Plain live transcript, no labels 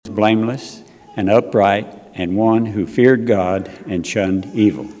blameless and upright, and one who feared God and shunned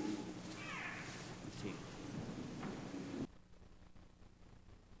evil.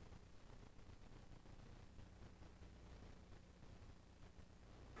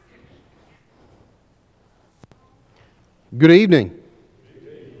 Good evening.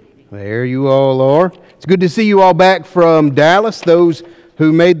 There you all are. It's good to see you all back from Dallas, those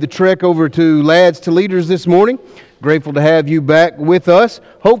who made the trek over to Lads to Leaders this morning. Grateful to have you back with us.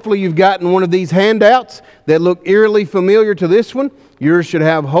 Hopefully you've gotten one of these handouts that look eerily familiar to this one. Yours should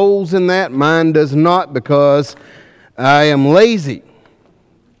have holes in that. Mine does not, because I am lazy.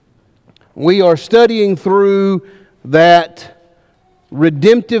 We are studying through that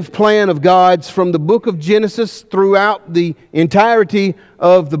redemptive plan of God's from the book of Genesis throughout the entirety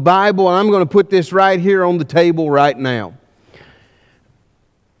of the Bible. And I'm going to put this right here on the table right now.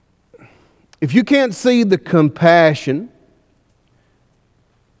 If you can't see the compassion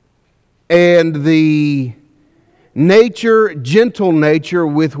and the nature, gentle nature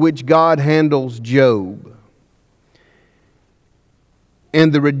with which God handles Job,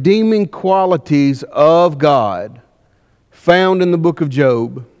 and the redeeming qualities of God found in the book of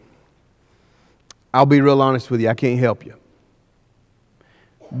Job, I'll be real honest with you, I can't help you.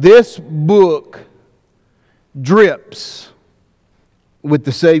 This book drips with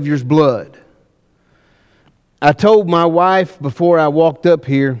the Savior's blood. I told my wife before I walked up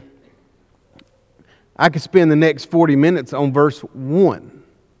here, I could spend the next 40 minutes on verse 1.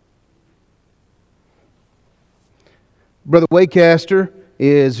 Brother Waycaster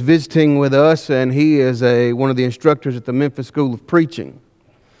is visiting with us, and he is one of the instructors at the Memphis School of Preaching.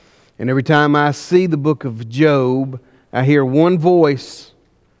 And every time I see the book of Job, I hear one voice,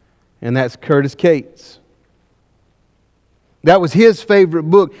 and that's Curtis Cates. That was his favorite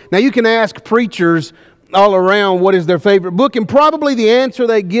book. Now you can ask preachers all around what is their favorite book, and probably the answer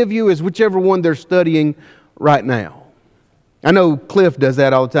they give you is whichever one they're studying right now. I know Cliff does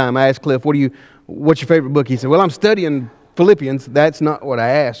that all the time. I ask Cliff, what's your favorite book? He said, well, I'm studying Philippians. That's not what I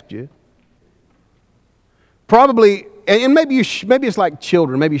asked you. Probably, and maybe it's like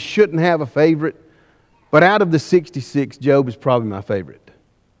children. Maybe you shouldn't have a favorite, but out of the 66, Job is probably my favorite.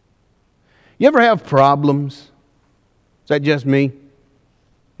 You ever have problems? Is that just me?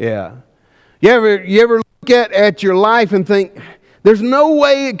 Yeah. You ever look at your life and think, there's no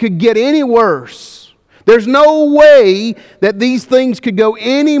way it could get any worse. There's no way that these things could go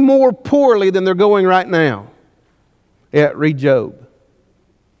any more poorly than they're going right now. Yeah, read Job.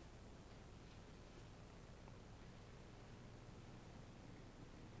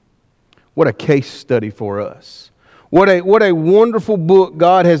 What a case study for us. What a wonderful book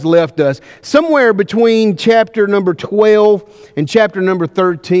God has left us. Somewhere between chapter number 12 and chapter number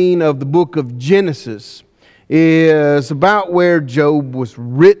 13 of the book of Genesis is about where Job was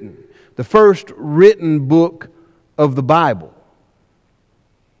written. The first written book of the Bible.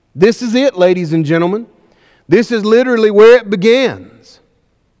 This is it, ladies and gentlemen. This is literally where it begins.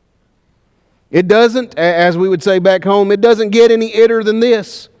 It doesn't, as we would say back home, it doesn't get any itter than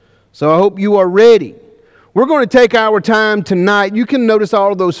this. So I hope you are ready. We're going to take our time tonight. You can notice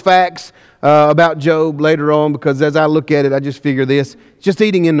all of those facts about Job later on, because as I look at it, I just figure this, it's just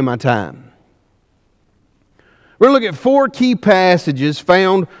eating into my time. We're going to look at 4 key passages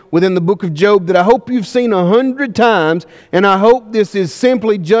found within the book of Job that I hope you've seen 100 times, and I hope this is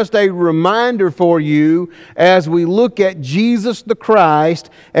simply just a reminder for you as we look at Jesus the Christ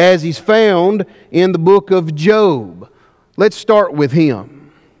as He's found in the book of Job. Let's start with Him.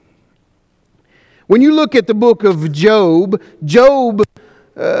 When you look at the book of Job, Job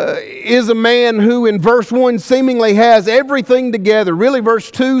is a man who in verse 1 seemingly has everything together. Really, verse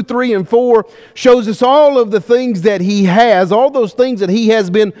 2, 3, and 4 shows us all of the things that he has, all those things that he has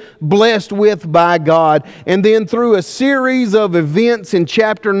been blessed with by God. And then through a series of events in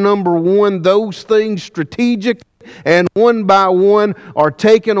chapter number 1, those things strategically and one by one are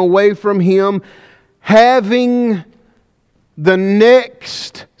taken away from him, having the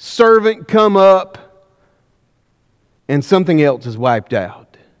next servant come up and something else is wiped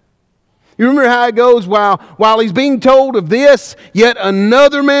out. You remember how it goes? While he's being told of this, yet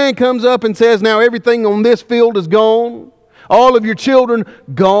another man comes up and says, now everything on this field is gone. All of your children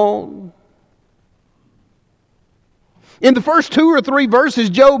gone. In the first 2 or 3 verses,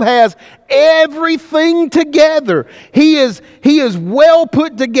 Job has everything together. He is well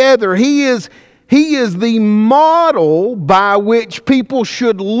put together. He is the model by which people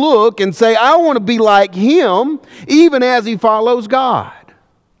should look and say, I want to be like him, even as he follows God.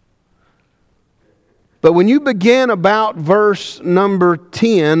 But when you begin about verse number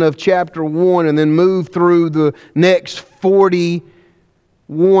 10 of chapter 1 and then move through the next 41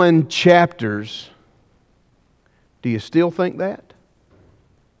 31 chapters, do you still think that?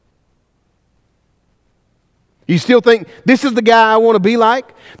 You still think this is the guy I want to be like?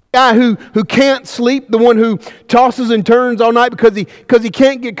 The guy who can't sleep, the one who tosses and turns all night because he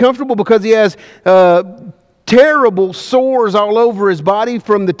can't get comfortable, because he has terrible sores all over his body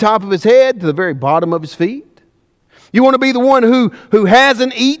from the top of his head to the very bottom of his feet? You want to be the one who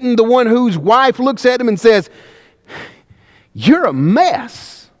hasn't eaten, the one whose wife looks at him and says, "You're a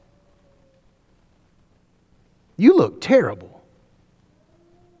mess. You look terrible."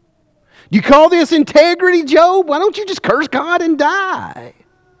 You call this integrity, Job? Why don't you just curse God and die?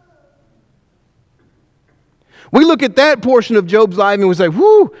 We look at that portion of Job's life and we say,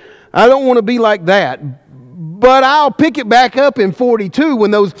 whew, I don't want to be like that. But I'll pick it back up in 42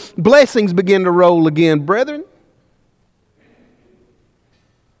 when those blessings begin to roll again, brethren.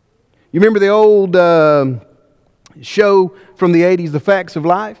 You remember the old show from the 80s, The Facts of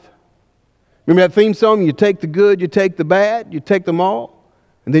Life? Remember that theme song? You take the good, you take the bad, you take them all.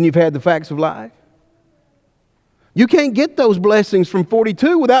 And then you've had the facts of life. You can't get those blessings from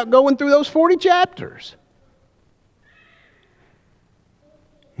 42 without going through those 40 chapters.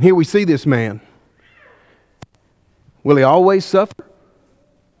 Here we see this man. Will he always suffer?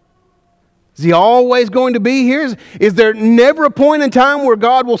 Is he always going to be here? Is there never a point in time where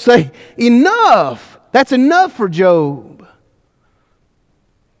God will say, enough? That's enough for Job.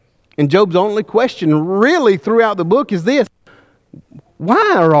 And Job's only question really throughout the book is this: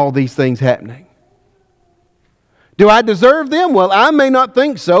 why are all these things happening? Do I deserve them? Well, I may not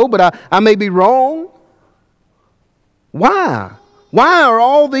think so, but I may be wrong. Why? Why are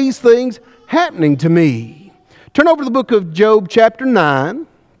all these things happening to me? Turn over to the book of Job chapter 9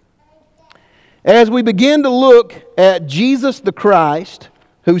 as we begin to look at Jesus the Christ,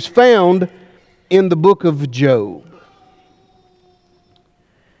 who's found in the book of Job.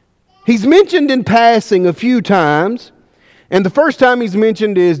 He's mentioned in passing a few times. And the first time he's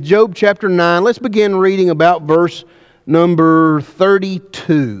mentioned is Job chapter 9. Let's begin reading about verse number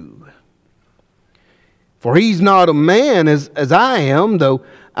 32. For he's not a man as I am, though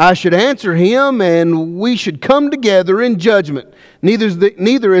I should answer him, and we should come together in judgment.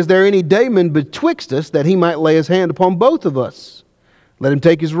 Neither is there any daemon betwixt us, that he might lay his hand upon both of us. Let him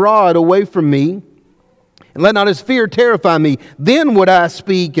take his rod away from me, and let not his fear terrify me. Then would I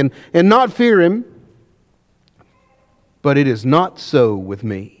speak and not fear him. But it is not so with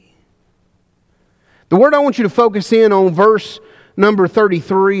me. The word I want you to focus in on, verse number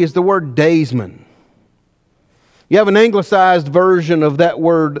 33, is the word daysman. You have an anglicized version of that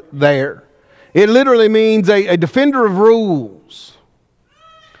word there. It literally means a defender of rules,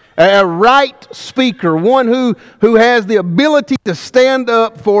 a right speaker, one who has the ability to stand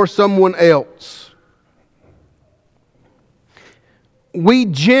up for someone else. We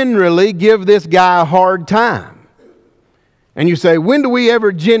generally give this guy a hard time. And you say, when do we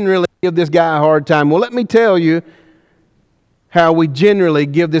ever generally give this guy a hard time? Well, let me tell you how we generally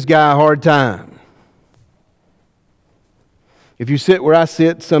give this guy a hard time. If you sit where I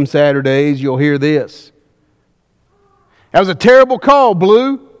sit some Saturdays, you'll hear this. That was a terrible call,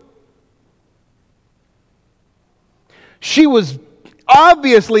 Blue. She was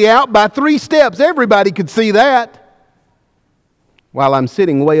obviously out by 3 steps. Everybody could see that. While I'm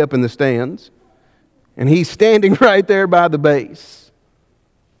sitting way up in the stands. And he's standing right there by the base.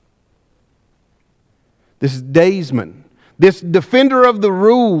 This daysman, this defender of the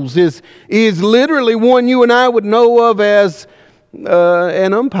rules, is literally one you and I would know of as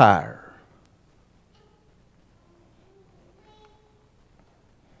an umpire.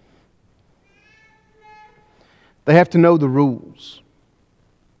 They have to know the rules.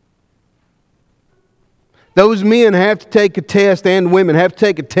 Those men have to take a test, and women have to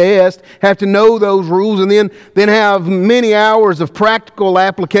take a test, have to know those rules, and then have many hours of practical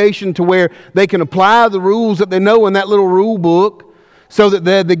application to where they can apply the rules that they know in that little rule book so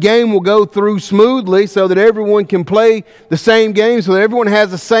that the game will go through smoothly, so that everyone can play the same game, so that everyone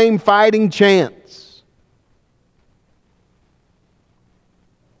has the same fighting chance.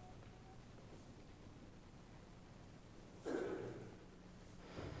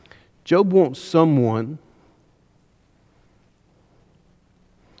 Job wants someone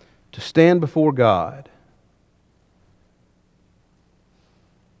to stand before God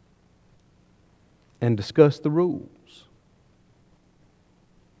and discuss the rules.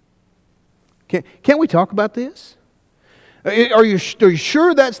 Can't we talk about this? Are you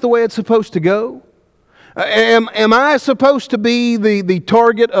sure that's the way it's supposed to go? Am I supposed to be the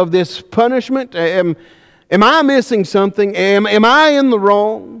target of this punishment? Am I missing something? Am I in the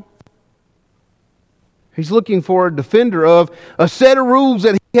wrong? He's looking for a defender of a set of rules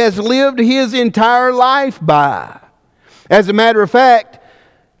that he has lived his entire life by. As a matter of fact,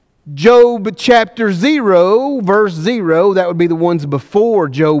 Job chapter 0, verse 0, that would be the ones before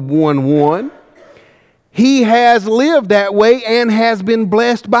Job 1:1. He has lived that way and has been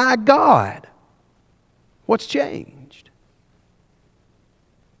blessed by God. What's changed?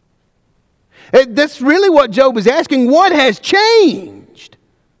 That's really what Job is asking. What has changed?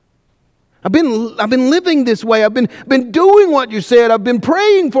 I've been living this way. I've been doing what you said. I've been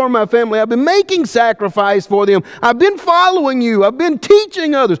praying for my family. I've been making sacrifice for them. I've been following you. I've been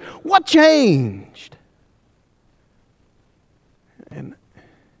teaching others. What changed? And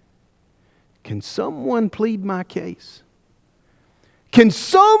can someone plead my case? Can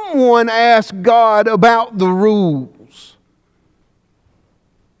someone ask God about the rules?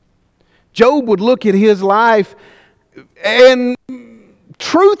 Job would look at his life and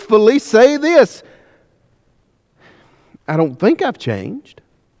truthfully say this: I don't think I've changed.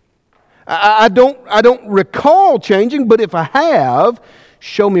 I don't recall changing, but if I have,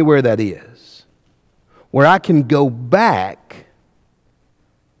 show me where that is, where I can go back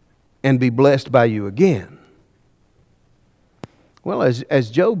and be blessed by you again. Well,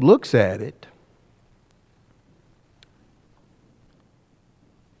 as Job looks at it,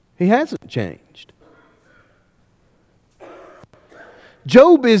 he hasn't changed.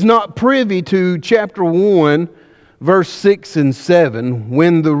 Job is not privy to chapter 1, verse 6 and 7,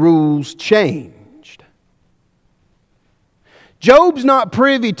 when the rules changed. Job's not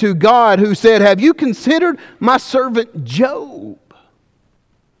privy to God who said, have you considered my servant Job?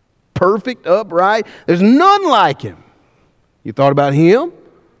 Perfect, upright. There's none like him. You thought about him?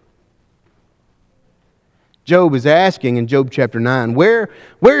 Job is asking in Job chapter 9,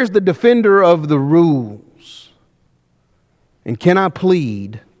 where's the defender of the rules? And can I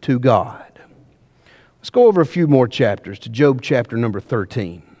plead to God? Let's go over a few more chapters to Job chapter number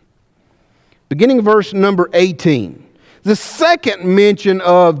 13. Beginning verse number 18. The second mention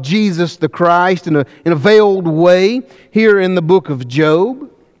of Jesus the Christ in a veiled way here in the book of Job.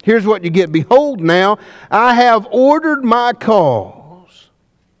 Here's what you get. Behold now, I have ordered my cause,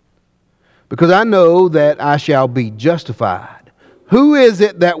 because I know that I shall be justified. Who is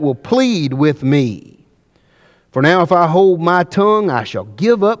it that will plead with me? For now if I hold my tongue, I shall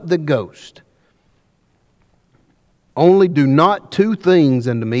give up the ghost. Only do not two things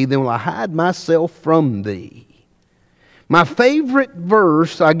unto me, then will I hide myself from thee. My favorite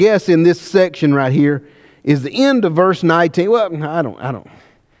verse, I guess, in this section right here is the end of verse 19. Well, I don't.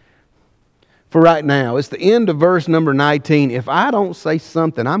 For right now, it's the end of verse number 19. If I don't say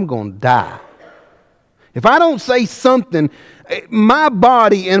something, I'm going to die. If I don't say something, my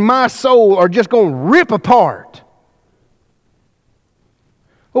body and my soul are just going to rip apart.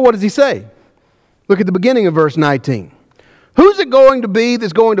 Well, what does he say? Look at the beginning of verse 19. Who's it going to be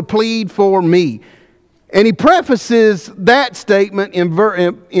that's going to plead for me? And he prefaces that statement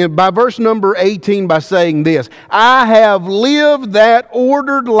by verse number 18 by saying this: I have lived that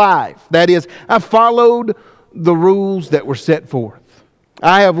ordered life. That is, I followed the rules that were set forth.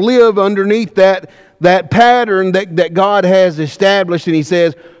 I have lived underneath that pattern that God has established. And he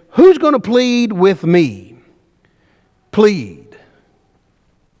says, who's going to plead with me? Plead.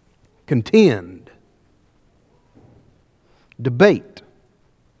 Contend. Debate.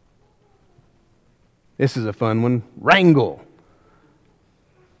 This is a fun one. Wrangle.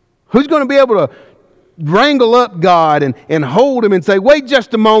 Who's going to be able to wrangle up God and hold him and say, wait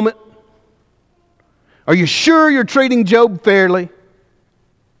just a moment. Are you sure you're treating Job fairly?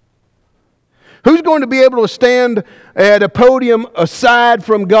 Who's going to be able to stand at a podium aside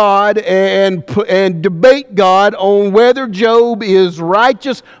from God and debate God on whether Job is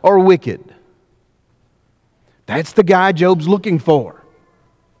righteous or wicked? That's the guy Job's looking for.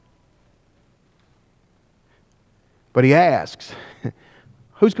 But he asks,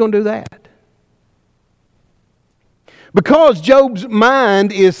 who's going to do that? Because Job's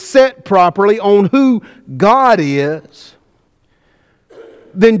mind is set properly on who God is,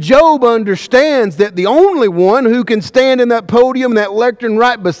 then Job understands that the only one who can stand in that podium, that lectern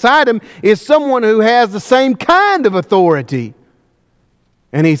right beside him, is someone who has the same kind of authority.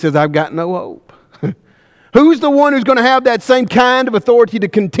 And he says, I've got no hope. Who's the one who's going to have that same kind of authority to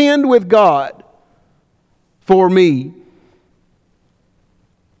contend with God for me?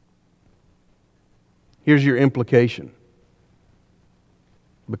 Here's your implication.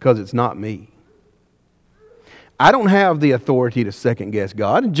 Because it's not me. I don't have the authority to second guess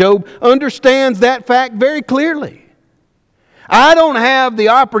God. And Job understands that fact very clearly. I don't have the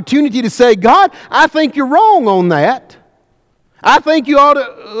opportunity to say, God, I think you're wrong on that. I think you ought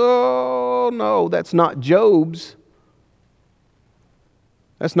to... Oh, no, that's not Job's.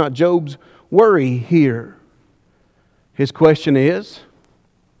 That's not Job's worry here. His question is,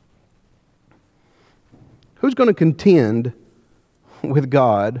 who's going to contend with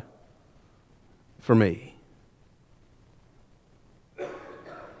God for me?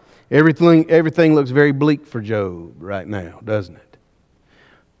 Everything looks very bleak for Job right now, doesn't it?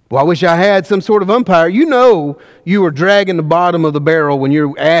 Well, I wish I had some sort of umpire. You know you were dragging the bottom of the barrel when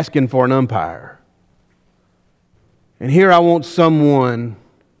you're asking for an umpire. And here I want someone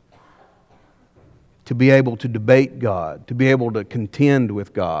to be able to debate God, to be able to contend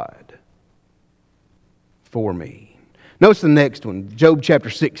with God for me. Notice the next one, Job chapter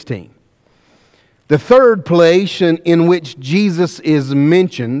 16. The third place in which Jesus is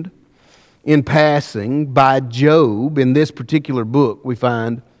mentioned in passing by Job in this particular book, we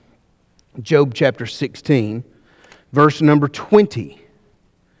find Job chapter 16, verse number 20.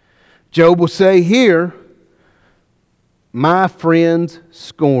 Job will say here, my friends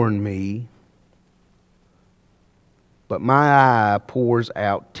scorn me, but my eye pours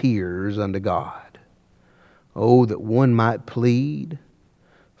out tears unto God. Oh, that one might plead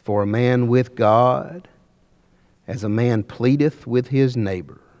for a man with God as a man pleadeth with his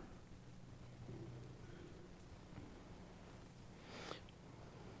neighbor.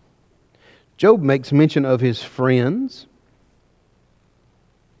 Job makes mention of his friends.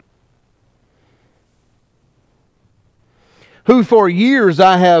 Who for years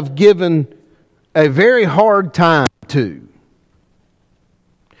I have given a very hard time to.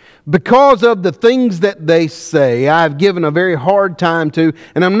 Because of the things that they say, I've given a very hard time to,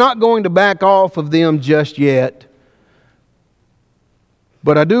 and I'm not going to back off of them just yet.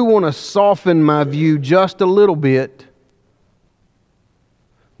 But I do want to soften my view just a little bit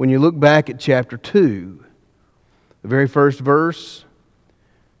when you look back at chapter 2, the very first verse,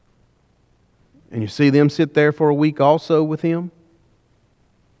 and you see them sit there for a week also with him.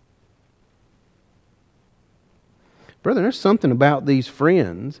 Brother, there's something about these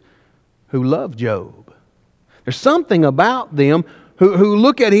friends who love Job. There's something about them who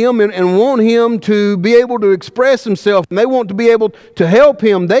look at him and want him to be able to express himself, and they want to be able to help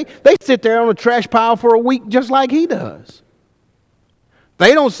him. They sit there on a trash pile for a week just like he does.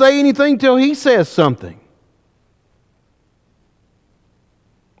 They don't say anything till he says something.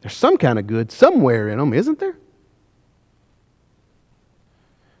 There's some kind of good somewhere in them, isn't there?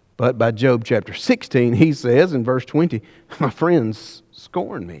 But by Job chapter 16, he says in verse 20, my friends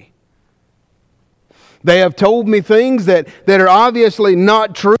scorn me. They have told me things that are obviously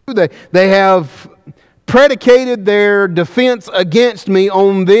not true. They have predicated their defense against me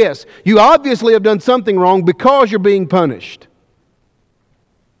on this. You obviously have done something wrong because you're being punished.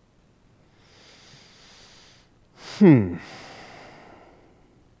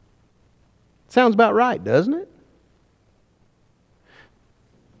 Sounds about right, doesn't it?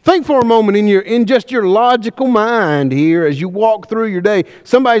 Think for a moment in just your logical mind here as you walk through your day.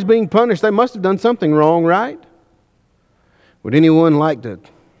 Somebody's being punished. They must have done something wrong, right? Would anyone like to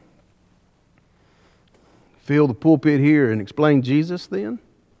fill the pulpit here and explain Jesus then?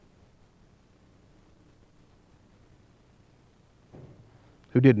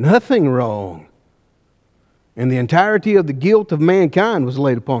 Who did nothing wrong. And the entirety of the guilt of mankind was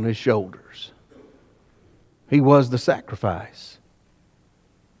laid upon his shoulders. He was the sacrifice.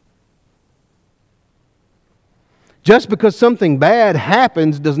 Just because something bad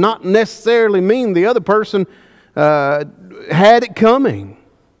happens does not necessarily mean the other person had it coming.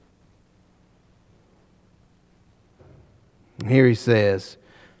 And here he says,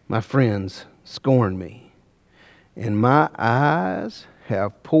 my friends scorn me, and my eyes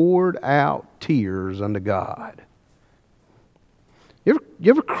have poured out tears unto God. You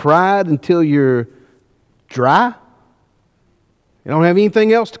ever cried until you're dry? You don't have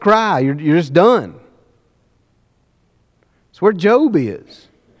anything else to cry. You're just done. It's where Job is.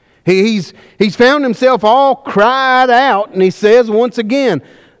 He's found himself all cried out, and he says once again,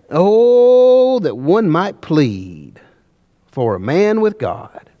 oh, that one might plead for a man with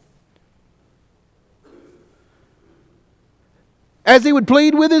God. As he would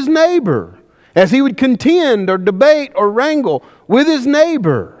plead with his neighbor, as he would contend or debate or wrangle with his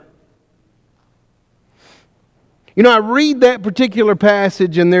neighbor. You know, I read that particular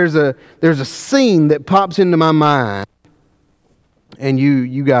passage and there's a scene that pops into my mind. And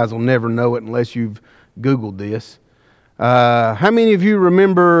you guys will never know it unless you've Googled this. How many of you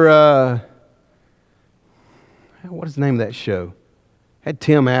remember, what is the name of that show? Had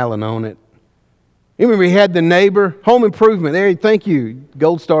Tim Allen on it. You remember he had the neighbor, Home Improvement, there, thank you,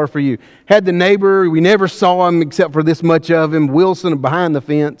 gold star for you. Had the neighbor, we never saw him except for this much of him, Wilson behind the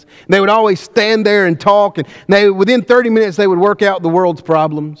fence. They would always stand there and talk, and within 30 minutes they would work out the world's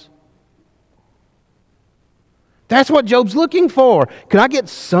problems. That's what Job's looking for. Can I get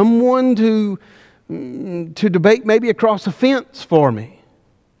someone to debate maybe across the fence for me?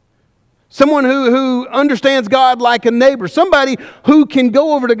 Someone who understands God like a neighbor. Somebody who can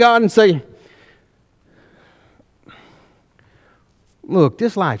go over to God and say, look,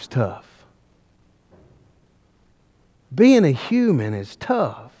 this life's tough. Being a human is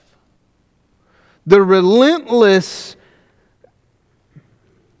tough. The relentless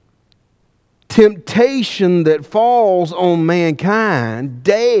temptation that falls on mankind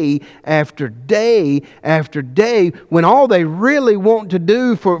day after day after day, when all they really want to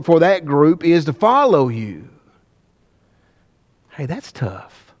do for that group is to follow you. Hey, that's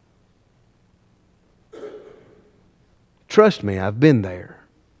tough. Trust me, I've been there.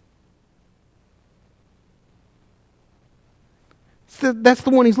 That's the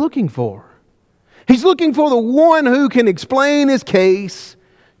one he's looking for. He's looking for the one who can explain his case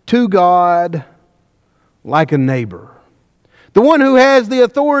to God like a neighbor. The one who has the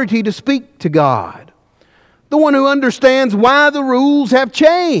authority to speak to God. The one who understands why the rules have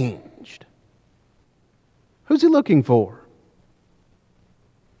changed. Who's he looking for?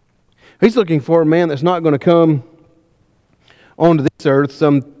 He's looking for a man that's not going to come onto this earth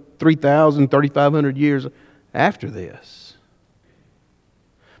some 3,000, 3,500 years after this.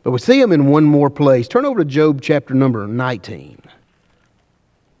 But we see him in one more place. Turn over to Job chapter number 19.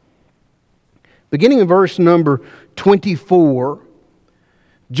 Beginning in verse number 24,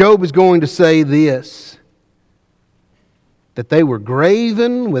 Job is going to say this, that they were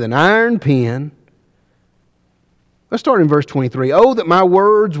graven with an iron pen. Let's start in verse 23. Oh, that my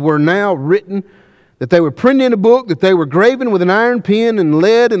words were now written, that they were printed in a book, that they were graven with an iron pen and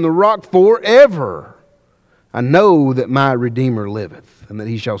lead in the rock forever. I know that my Redeemer liveth, and that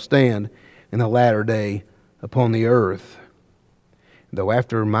he shall stand in the latter day upon the earth. Though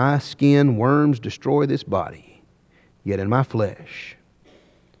after my skin worms destroy this body, yet in my flesh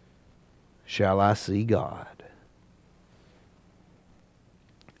shall I see God.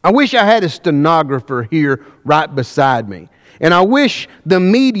 I wish I had a stenographer here right beside me. And I wish the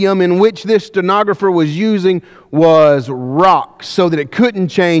medium in which this stenographer was using was rock so that it couldn't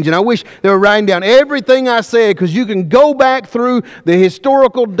change. And I wish they were writing down everything I said, because you can go back through the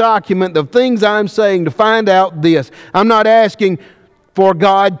historical document of things I'm saying to find out this. I'm not asking for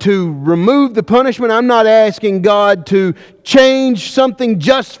God to remove the punishment. I'm not asking God to change something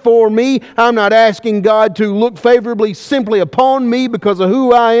just for me. I'm not asking God to look favorably simply upon me because of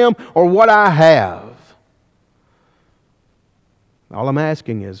who I am or what I have. All I'm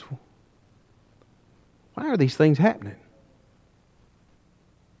asking is, why are these things happening?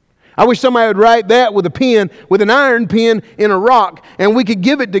 I wish somebody would write that with a pen, with an iron pen in a rock, and we could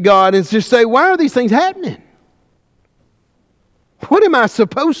give it to God and just say, why are these things happening? What am I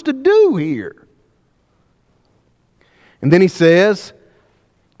supposed to do here? And then he says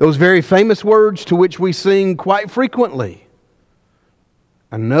those very famous words to which we sing quite frequently.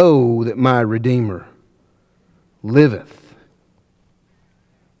 I know that my Redeemer liveth,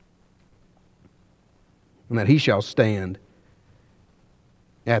 and that he shall stand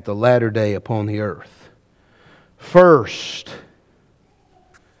at the latter day upon the earth. First,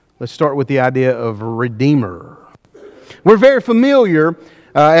 let's start with the idea of Redeemer. We're very familiar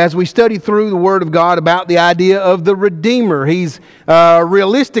as we study through the Word of God about the idea of the Redeemer. He's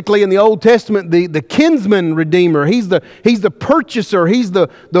realistically in the Old Testament the kinsman Redeemer. He's the purchaser. He's the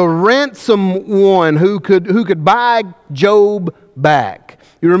ransom one who could buy Job back.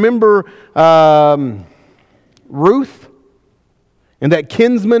 You remember Ruth and that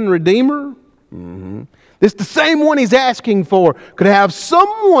kinsman Redeemer? Mm-hmm. This is the same one he's asking for. Could I have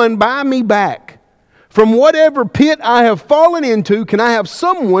someone buy me back? From whatever pit I have fallen into, can I have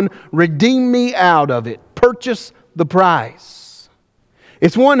someone redeem me out of it? Purchase the price.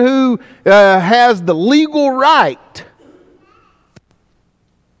 It's one who has the legal right.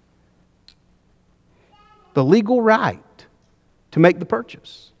 The legal right to make the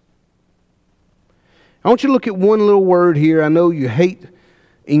purchase. I want you to look at one little word here. I know you hate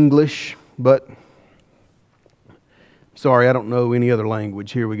English, but sorry, I don't know any other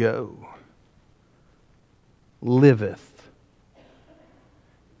language. Here we go. Liveth.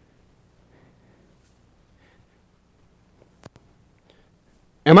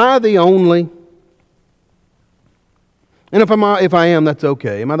 Am I the only? And if I am, that's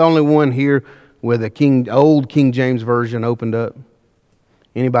okay. Am I the only one here with a old King James Version opened up?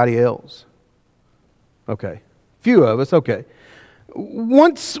 Anybody else? Okay. Few of us, okay.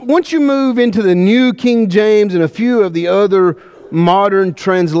 Once you move into the New King James and a few of the other modern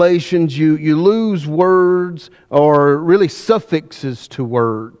translations, you lose words or really suffixes to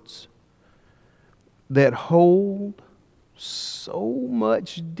words that hold so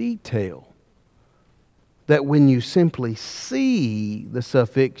much detail that when you simply see the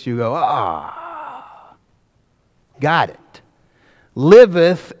suffix, you go, got it.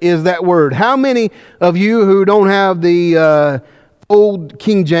 Liveth is that word. How many of you who don't have the old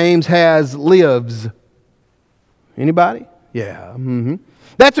King James has lives? Anybody? Yeah. Mm-hmm.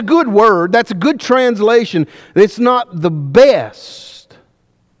 That's a good word. That's a good translation. It's not the best.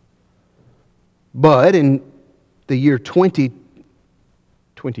 But in the year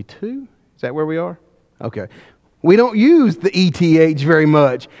 2022, is that where we are? Okay. We don't use the ETH very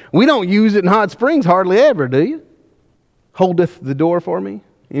much. We don't use it in Hot Springs hardly ever, do you? Holdeth the door for me.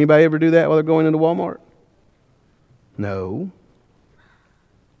 Anybody ever do that while they're going into Walmart? No.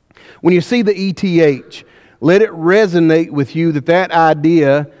 When you see the ETH, let it resonate with you that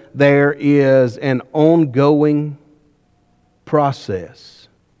idea there is an ongoing process.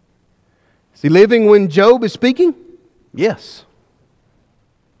 Is he living when Job is speaking? Yes.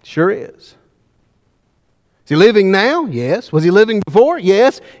 Sure is. Is he living now? Yes. Was he living before?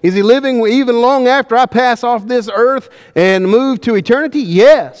 Yes. Is he living even long after I pass off this earth and move to eternity?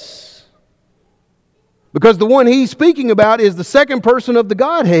 Yes. Because the one he's speaking about is the second person of the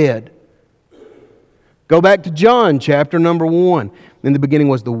Godhead. Go back to John chapter number 1. In the beginning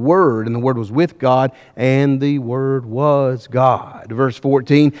was the Word, and the Word was with God, and the Word was God. Verse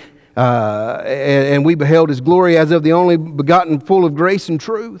 14, and we beheld His glory as of the only begotten, full of grace and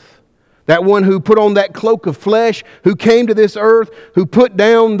truth. That one who put on that cloak of flesh, who came to this earth, who put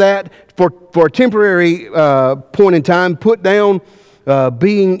down that, for a temporary point in time, put down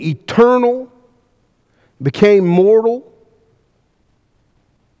being eternal, became mortal.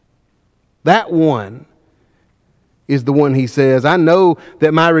 That one is the one he says, I know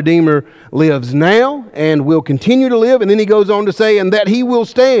that my Redeemer lives now and will continue to live. And then he goes on to say, and that he will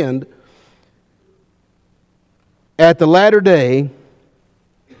stand at the latter day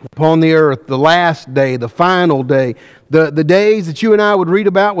upon the earth, the last day, the final day, the days that you and I would read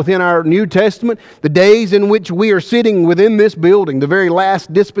about within our New Testament, the days in which we are sitting within this building, the very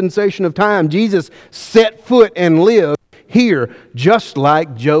last dispensation of time. Jesus set foot and lived here, just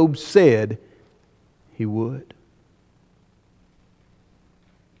like Job said he would.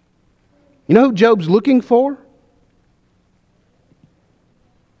 You know who Job's looking for?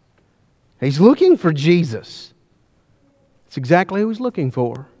 He's looking for Jesus. It's exactly who he's looking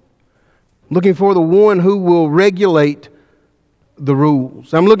for. Looking for the one who will regulate the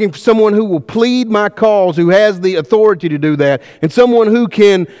rules. I'm looking for someone who will plead my cause, who has the authority to do that, and someone who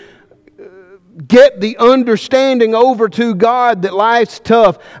can get the understanding over to God that life's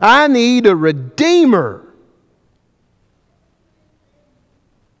tough. I need a Redeemer.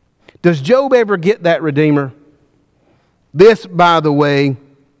 Does Job ever get that Redeemer? This, by the way,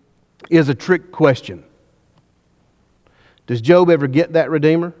 is a trick question. Does Job ever get that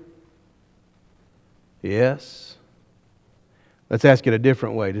Redeemer? Yes. Let's ask it a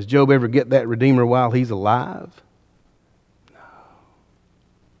different way. Does Job ever get that Redeemer while he's alive? No.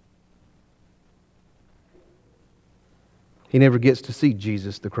 He never gets to see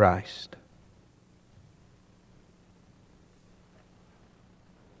Jesus the Christ.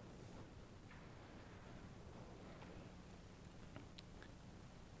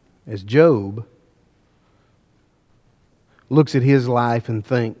 As Job looks at his life and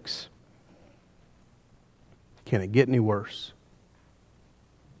thinks, can it get any worse?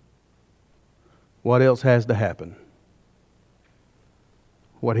 What else has to happen?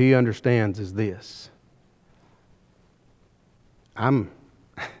 What he understands is this. I'm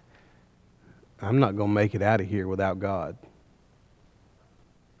not going to make it out of here without God.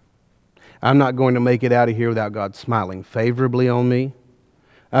 I'm not going to make it out of here without God smiling favorably on me.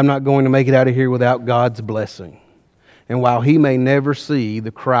 I'm not going to make it out of here without God's blessing. And while he may never see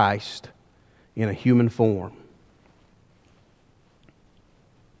the Christ in a human form,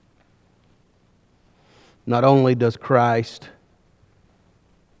 not only does Christ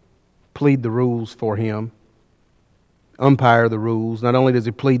plead the rules for him, umpire the rules, not only does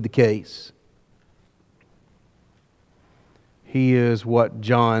he plead the case, he is what 1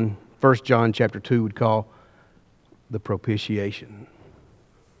 John chapter 2 would call the propitiation,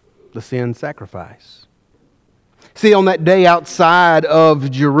 the sin sacrifice. See, on that day outside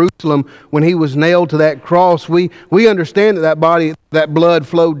of Jerusalem, when he was nailed to that cross, we understand that blood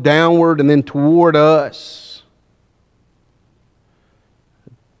flowed downward and then toward us.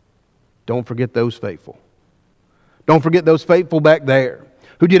 don't forget those faithful. Don't forget those faithful back there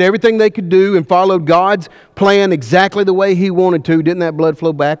who did everything they could do and followed God's plan exactly the way He wanted to. Didn't that blood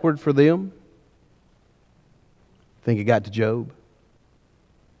flow backward for them? Think it got to Job?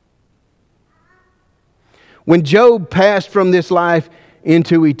 When Job passed from this life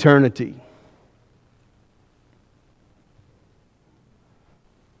into eternity,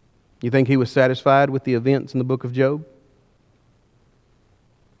 you think he was satisfied with the events in the book of Job?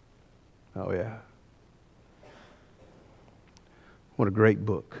 Oh, yeah. What a great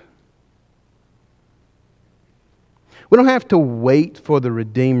book. We don't have to wait for the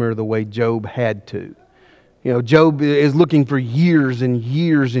Redeemer the way Job had to. You know, Job is looking for years and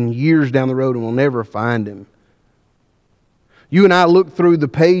years and years down the road and will never find Him. You and I look through the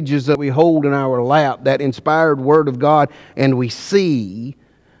pages that we hold in our lap, that inspired Word of God, and we see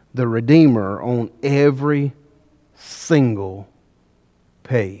the Redeemer on every single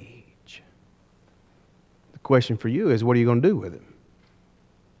page. The question for you is, what are you going to do with Him?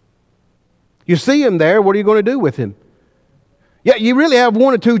 You see Him there, what are you going to do with Him? Yeah, you really have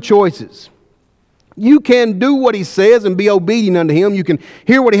one or two choices. You can do what He says and be obedient unto Him. You can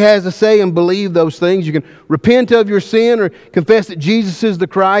hear what He has to say and believe those things. You can repent of your sin or confess that Jesus is the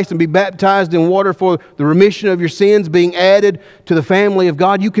Christ and be baptized in water for the remission of your sins, being added to the family of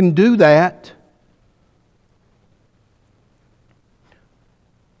God. You can do that.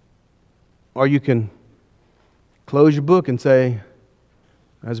 Or you can close your book and say,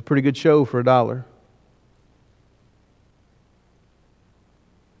 that's a pretty good show for $1.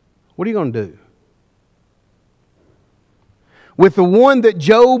 What are you going to do? With the one that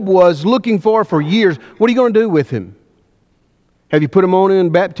Job was looking for years, what are you going to do with him? Have you put him on in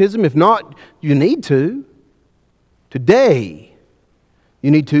baptism? If not, you need to. Today.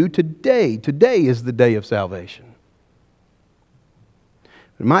 You need to today. Today is the day of salvation.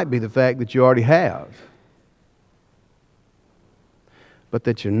 It might be the fact that you already have, but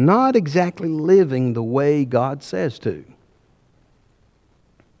that you're not exactly living the way God says to.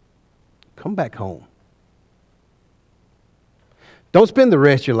 Come back home. Don't spend the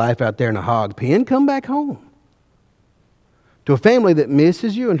rest of your life out there in a hog pen. Come back home. To a family that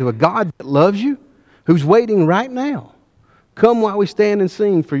misses you and to a God that loves you, who's waiting right now. Come while we stand and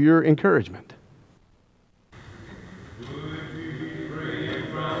sing for your encouragement.